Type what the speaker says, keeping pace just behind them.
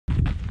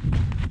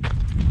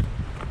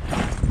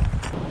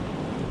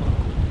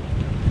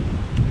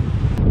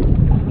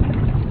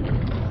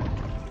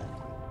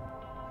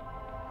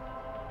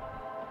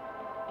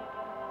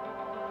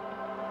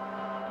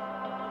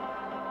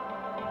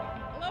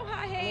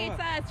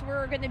it's us.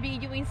 We're going to be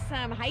doing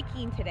some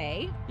hiking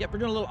today. Yep, we're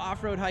doing a little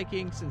off-road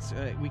hiking since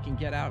we can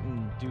get out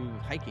and do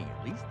hiking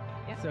at least.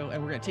 Yep. So,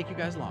 and we're going to take you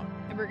guys along.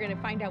 And we're going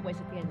to find out what's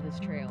at the end of this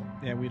trail.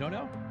 Yeah, we don't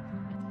know.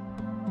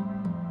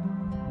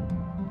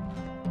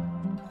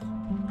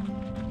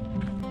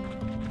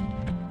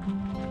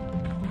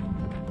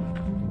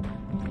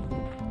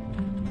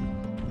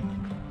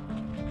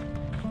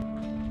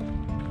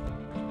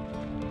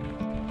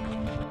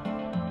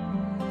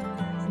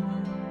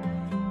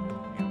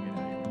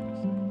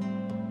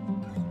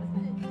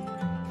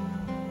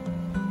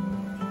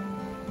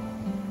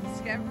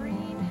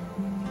 Discovering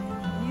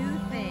new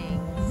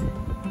things.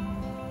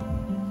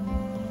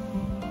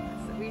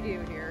 That's what we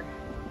do here.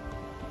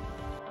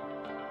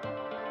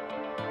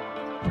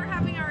 We're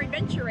having our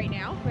adventure right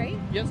now, right?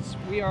 Yes,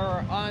 we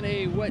are on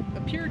a what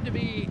appeared to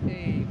be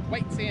a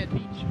white sand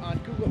beach on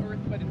Google Earth,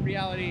 but in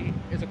reality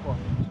is a coral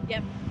beach.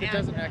 Yep. It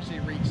doesn't actually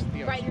reach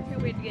the ocean. Right, there's no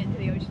way to get into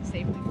the ocean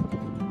safely.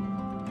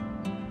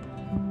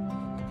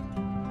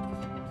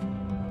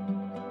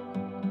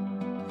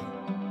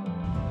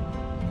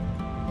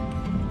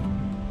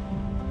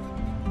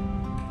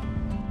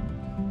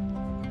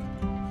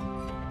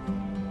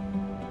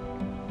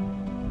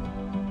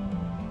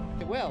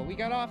 Well, we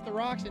got off the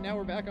rocks and now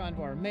we're back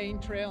onto our main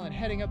trail and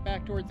heading up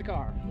back towards the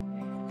car.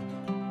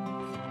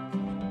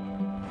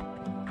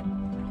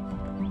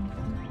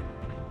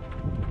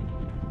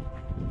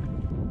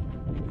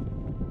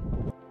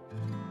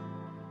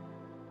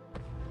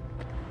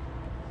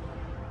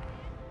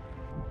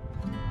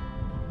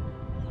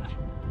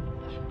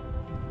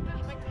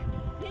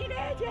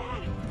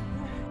 Yeah.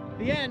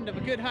 The end of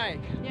a good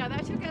hike. Yeah,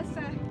 that took us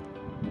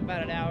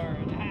About an hour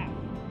and a half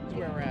is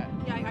where we're at.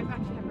 yeah, I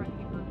actually have it on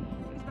paper.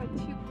 It was about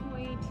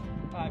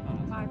 2.5 5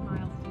 miles.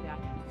 miles to do that.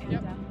 And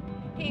Yep.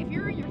 hey, if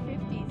you're in your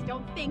 50s,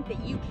 don't think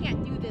that you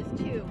can't do this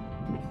too.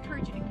 I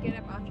encourage you to get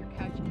up off your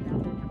couch and get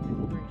out there and have an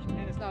inspiration.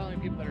 And it's not only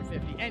people that are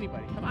 50,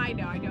 anybody. Come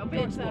on. I know, but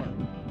Go it's explore.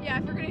 yeah,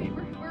 if we're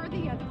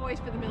the voice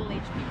for the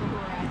middle-aged people who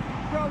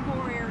are road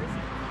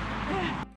warriors.